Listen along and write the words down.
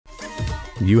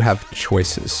You have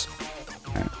choices.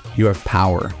 Right? You have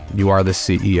power. You are the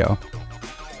CEO.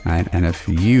 Right? And if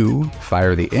you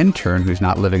fire the intern who's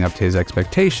not living up to his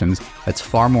expectations, that's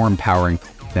far more empowering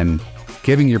than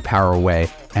giving your power away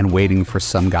and waiting for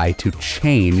some guy to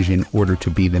change in order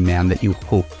to be the man that you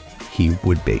hope he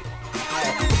would be.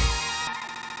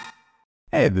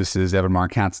 Hey, this is Evan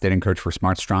Marquardt, dating coach for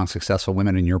smart, strong, successful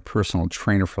women and your personal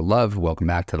trainer for love. Welcome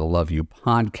back to the Love You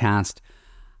podcast.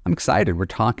 I'm excited. We're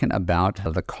talking about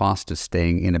the cost of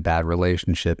staying in a bad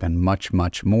relationship and much,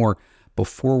 much more.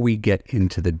 Before we get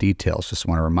into the details, just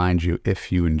want to remind you,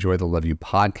 if you enjoy the Love You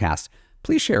podcast,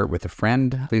 please share it with a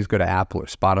friend. Please go to Apple or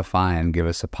Spotify and give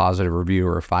us a positive review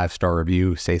or a 5-star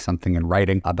review. Say something in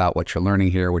writing about what you're learning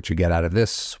here, what you get out of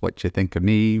this, what you think of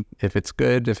me. If it's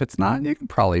good, if it's not, you can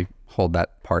probably hold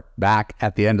that part back.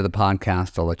 At the end of the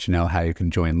podcast, I'll let you know how you can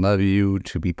join Love You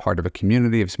to be part of a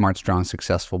community of smart, strong,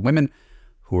 successful women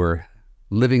who are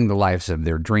living the lives of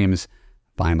their dreams.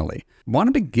 Finally, I want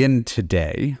to begin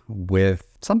today with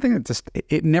something that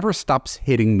it never stops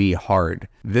hitting me hard.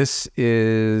 This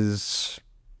is,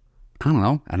 I don't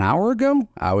know, an hour ago,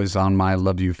 I was on my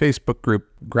Love You Facebook group,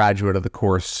 graduate of the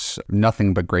course,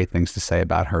 nothing but great things to say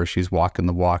about her. She's walking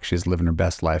the walk. She's living her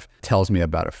best life. Tells me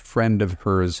about a friend of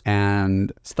hers.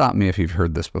 And stop me if you've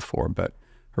heard this before, but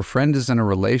her friend is in a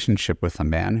relationship with a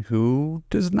man who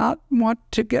does not want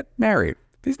to get married.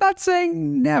 He's not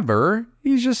saying never.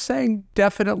 He's just saying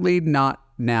definitely not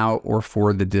now or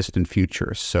for the distant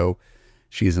future. So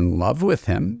she's in love with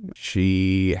him.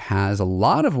 She has a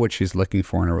lot of what she's looking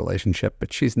for in a relationship,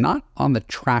 but she's not on the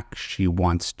track she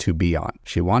wants to be on.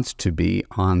 She wants to be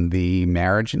on the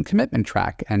marriage and commitment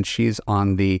track. And she's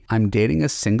on the, I'm dating a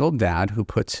single dad who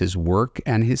puts his work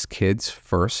and his kids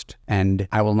first. And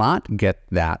I will not get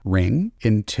that ring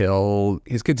until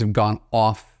his kids have gone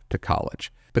off to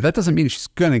college. But that doesn't mean she's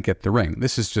going to get the ring.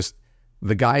 This is just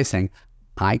the guy saying,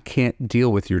 I can't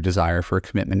deal with your desire for a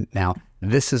commitment now.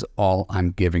 This is all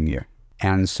I'm giving you.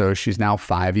 And so she's now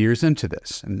 5 years into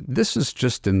this. And this is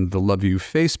just in the Love You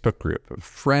Facebook group, a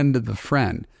friend of the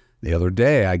friend. The other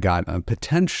day, I got a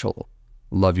potential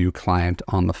Love You client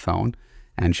on the phone,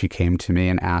 and she came to me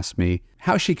and asked me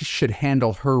how she should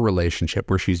handle her relationship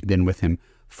where she's been with him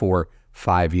for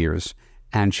 5 years.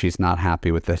 And she's not happy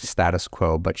with the status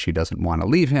quo, but she doesn't want to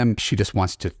leave him. She just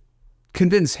wants to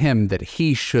convince him that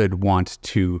he should want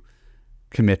to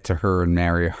commit to her and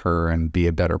marry her and be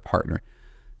a better partner.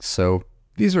 So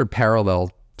these are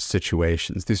parallel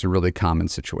situations. These are really common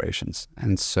situations.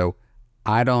 And so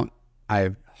I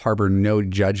harbor no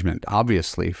judgment,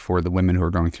 obviously, for the women who are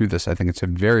going through this. I think it's a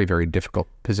very, very difficult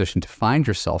position to find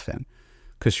yourself in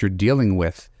because you're dealing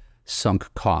with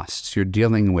sunk costs. You're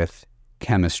dealing with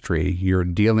chemistry. You're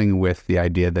dealing with the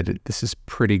idea that this is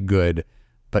pretty good,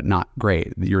 but not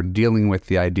great. You're dealing with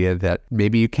the idea that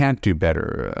maybe you can't do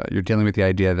better. You're dealing with the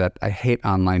idea that I hate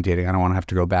online dating. I don't want to have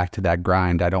to go back to that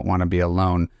grind. I don't want to be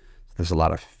alone. There's a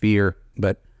lot of fear.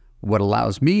 But what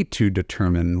allows me to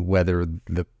determine whether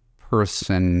the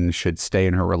person should stay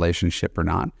in her relationship or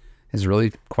not is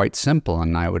really quite simple.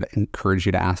 And I would encourage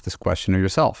you to ask this question of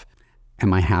yourself.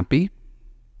 Am I happy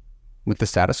with the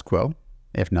status quo?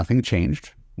 If nothing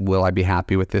changed, will I be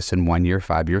happy with this in 1 year,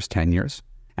 5 years, 10 years?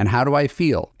 And how do I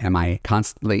feel? Am I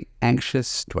constantly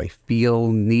anxious? Do I feel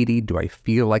needy? Do I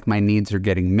feel like my needs are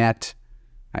getting met?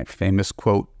 Right, famous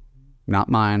quote, not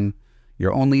mine.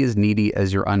 You're only as needy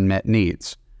as your unmet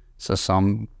needs. So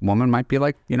some woman might be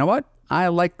like, you know what? I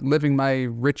like living my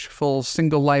rich, full,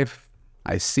 single life.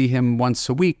 I see him once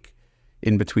a week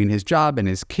in between his job and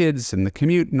his kids and the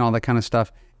commute and all that kind of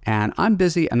stuff. And I'm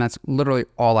busy, and that's literally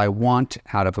all I want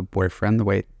out of a boyfriend. The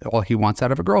way all he wants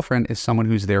out of a girlfriend is someone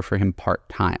who's there for him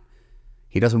part-time.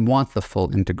 He doesn't want the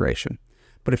full integration.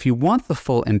 But if you want the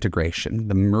full integration,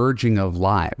 the merging of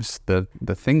lives, the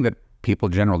thing that people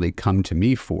generally come to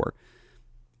me for,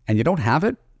 and you don't have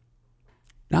it,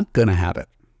 you're not going to have it.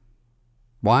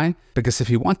 Why? Because if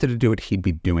he wanted to do it, he'd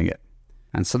be doing it.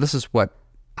 And so this is what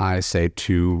I say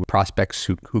to prospects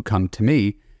who come to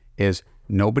me is,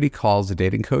 nobody calls a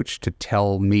dating coach to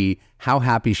tell me how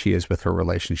happy she is with her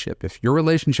relationship. If your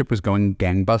relationship was going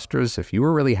gangbusters, if you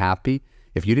were really happy,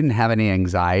 if you didn't have any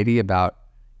anxiety about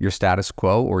your status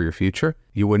quo or your future,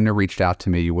 you wouldn't have reached out to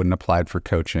me. You wouldn't have applied for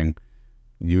coaching.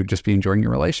 You would just be enjoying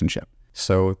your relationship.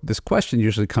 So this question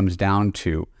usually comes down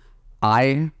to,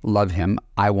 I love him.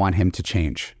 I want him to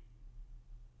change.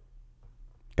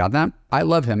 Got that? I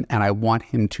love him and I want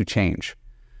him to change.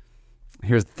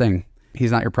 Here's the thing.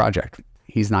 He's not your project.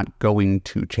 He's not going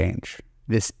to change.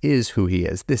 This is who he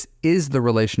is. This is the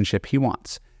relationship he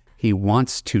wants. He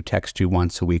wants to text you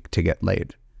once a week to get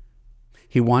laid.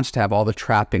 He wants to have all the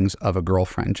trappings of a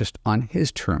girlfriend just on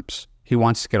his terms. He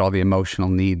wants to get all the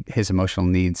his emotional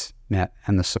needs met,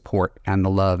 and the support and the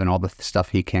love and all the stuff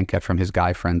he can't get from his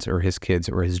guy friends or his kids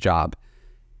or his job.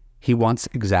 He wants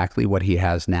exactly what he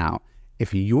has now.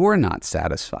 If you're not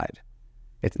satisfied,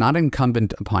 it's not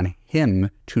incumbent upon him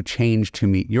to change to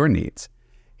meet your needs.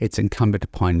 It's incumbent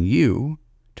upon you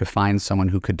to find someone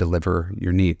who could deliver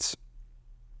your needs.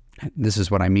 This is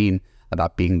what I mean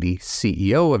about being the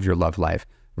CEO of your love life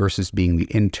versus being the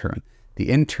intern. The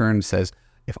intern says,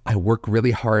 if I work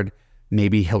really hard,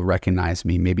 maybe he'll recognize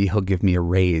me. Maybe he'll give me a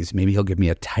raise. Maybe he'll give me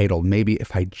a title. Maybe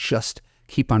if I just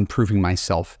keep on proving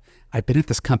myself. I've been at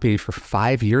this company for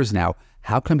 5 years now.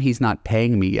 How come he's not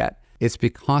paying me yet? It's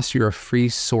because you're a free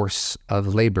source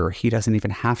of labor. He doesn't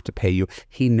even have to pay you.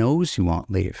 He knows you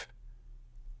won't leave.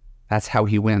 That's how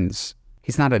he wins.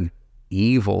 He's not an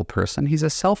evil person. He's a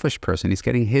selfish person. He's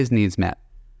getting his needs met.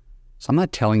 So I'm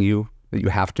not telling you that you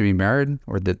have to be married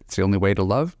or that it's the only way to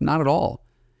love. Not at all.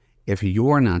 If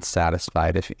you're not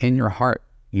satisfied, if in your heart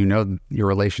you know your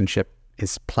relationship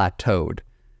is plateaued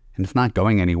and it's not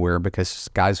going anywhere, because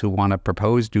guys who want to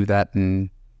propose do that in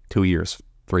 2 years,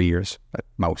 3 years at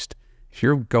most. If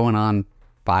you're going on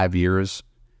 5 years,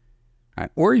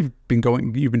 right, or you've been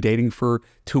dating for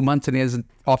 2 months and he hasn't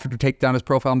offered to take down his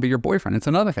profile and be your boyfriend, it's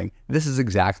another thing. This is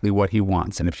exactly what he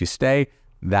wants. And if you stay,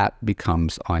 that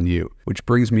becomes on you. Which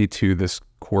brings me to this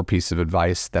core piece of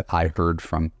advice that I heard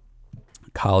from a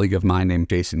colleague of mine named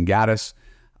Jason Gaddis.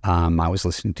 I was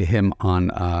listening to him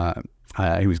on,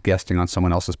 he was guesting on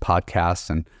someone else's podcast,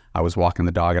 and I was walking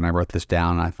the dog and I wrote this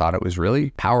down and I thought it was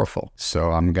really powerful.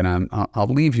 So I'll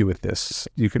leave you with this.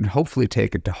 You can hopefully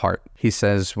take it to heart. He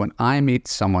says, when I meet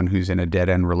someone who's in a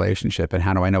dead-end relationship, and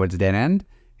how do I know it's dead end?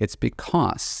 It's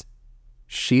because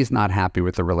she's not happy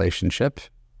with the relationship,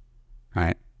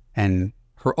 right? And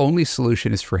her only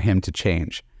solution is for him to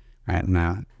change, right?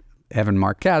 Now, Evan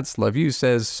Mark Katz, love you,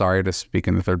 says, sorry to speak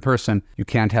in the third person, you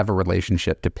can't have a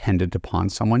relationship dependent upon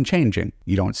someone changing.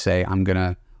 You don't say, I'm going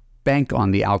to bank on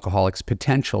the alcoholic's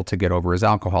potential to get over his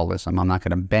alcoholism. I'm not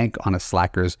going to bank on a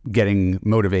slacker's getting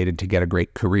motivated to get a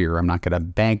great career. I'm not going to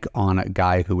bank on a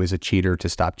guy who is a cheater to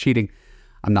stop cheating.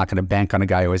 I'm not going to bank on a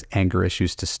guy who has anger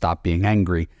issues to stop being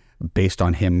angry based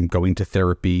on him going to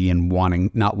therapy and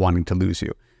not wanting to lose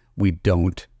you. We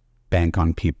don't bank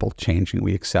on people changing.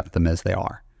 We accept them as they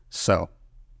are. So,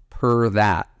 per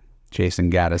that, Jason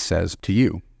Gaddis says to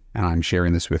you, and I'm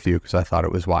sharing this with you because I thought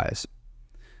it was wise,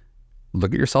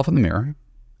 look at yourself in the mirror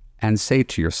and say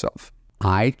to yourself,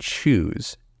 I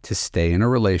choose to stay in a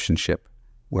relationship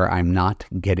where I'm not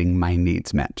getting my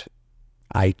needs met.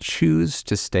 I choose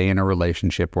to stay in a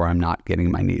relationship where I'm not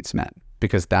getting my needs met,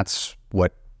 because that's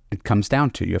what it comes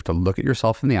down to. You have to look at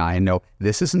yourself in the eye and know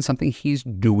this isn't something he's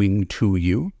doing to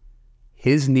you.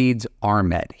 His needs are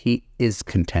met. He is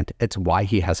content. It's why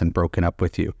he hasn't broken up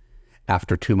with you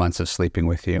after 2 months of sleeping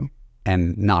with you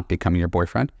and not becoming your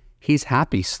boyfriend. He's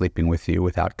happy sleeping with you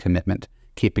without commitment,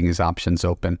 keeping his options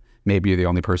open. Maybe you're the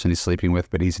only person he's sleeping with,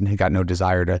 but he's got no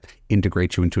desire to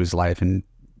integrate you into his life and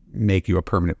make you a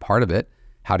permanent part of it.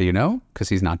 How do you know? Because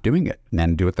he's not doing it.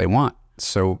 Men do what they want.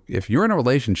 So if you're in a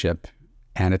relationship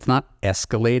and it's not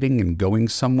escalating and going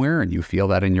somewhere and you feel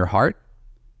that in your heart,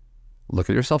 look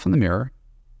at yourself in the mirror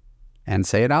and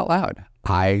say it out loud.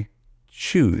 I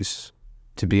choose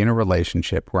to be in a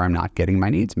relationship where I'm not getting my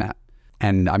needs met.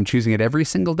 And I'm choosing it every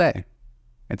single day.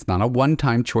 It's not a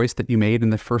one-time choice that you made in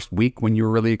the first week when you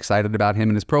were really excited about him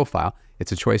and his profile.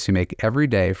 It's a choice you make every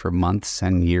day for months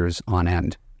and years on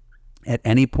end. At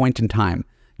any point in time,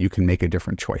 you can make a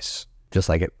different choice. Just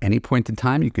like at any point in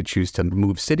time, you could choose to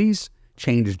move cities,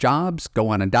 change jobs, go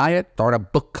on a diet, start a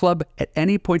book club. At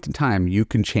any point in time, you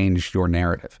can change your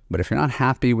narrative. But if you're not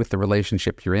happy with the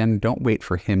relationship you're in, don't wait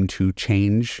for him to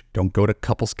change. Don't go to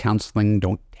couples counseling.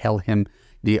 Don't tell him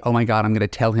oh my God, I'm going to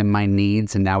tell him my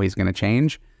needs and now he's going to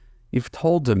change. You've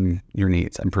told him your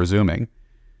needs, I'm presuming,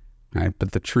 right?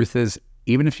 But the truth is,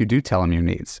 even if you do tell him your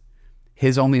needs,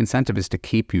 his only incentive is to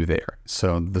keep you there.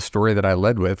 So the story that I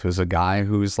led with was a guy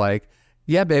who's like,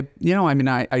 yeah, babe,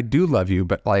 I do love you,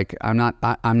 but like, I'm not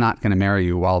going to marry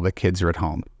you while the kids are at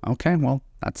home. Okay, well,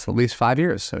 that's at least 5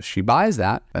 years. So she buys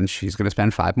that, and she's going to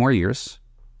spend 5 more years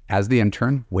as the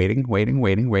intern,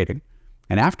 waiting.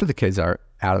 And after the kids are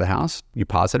out of the house, you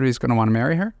positive he's going to want to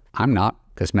marry her? I'm not,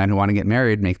 because men who want to get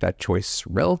married make that choice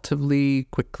relatively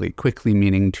quickly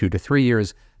meaning 2 to 3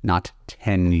 years, not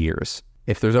 10 years.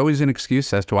 If there's always an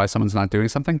excuse as to why someone's not doing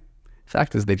something, the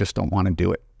fact is they just don't want to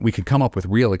do it. We could come up with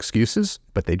real excuses,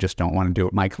 but they just don't want to do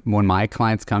it. When my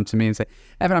clients come to me and say,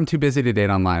 Evan, I'm too busy to date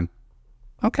online.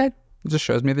 Okay, it just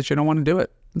shows me that you don't want to do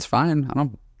it. It's fine.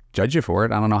 judge you for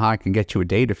it. I don't know how I can get you a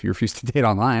date if you refuse to date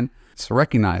online. So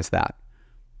recognize that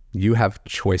you have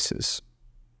choices.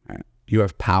 Right? You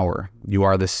have power. You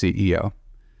are the CEO.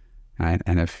 Right?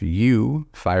 And if you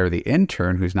fire the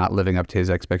intern who's not living up to his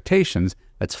expectations,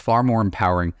 that's far more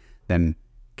empowering than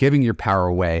giving your power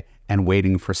away and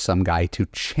waiting for some guy to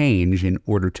change in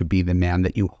order to be the man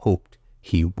that you hoped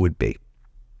he would be.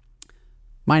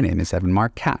 My name is Evan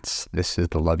Mark Katz. This is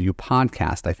the Love You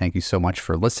Podcast. I thank you so much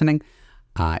for listening.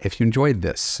 If you enjoyed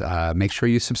this, make sure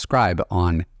you subscribe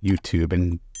on YouTube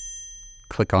and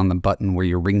click on the button where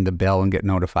you ring the bell and get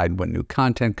notified when new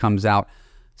content comes out.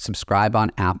 Subscribe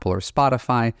on Apple or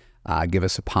Spotify. Give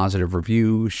us a positive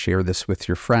review. Share this with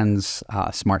your friends.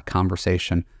 Smart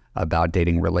conversation about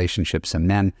dating, relationships, and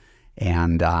men.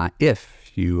 And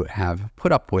if you have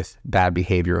put up with bad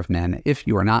behavior of men, if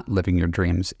you are not living your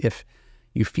dreams, if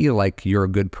you feel like you're a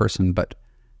good person, but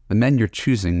the men you're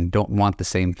choosing don't want the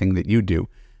same thing that you do,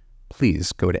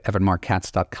 please go to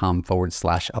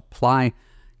evanmarkkatz.com/apply.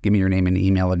 Give me your name and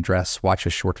email address. Watch a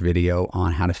short video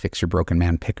on how to fix your broken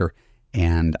man picker,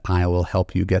 and I will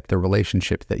help you get the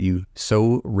relationship that you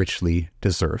so richly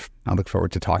deserve. I look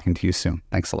forward to talking to you soon.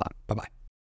 Thanks a lot. Bye-bye.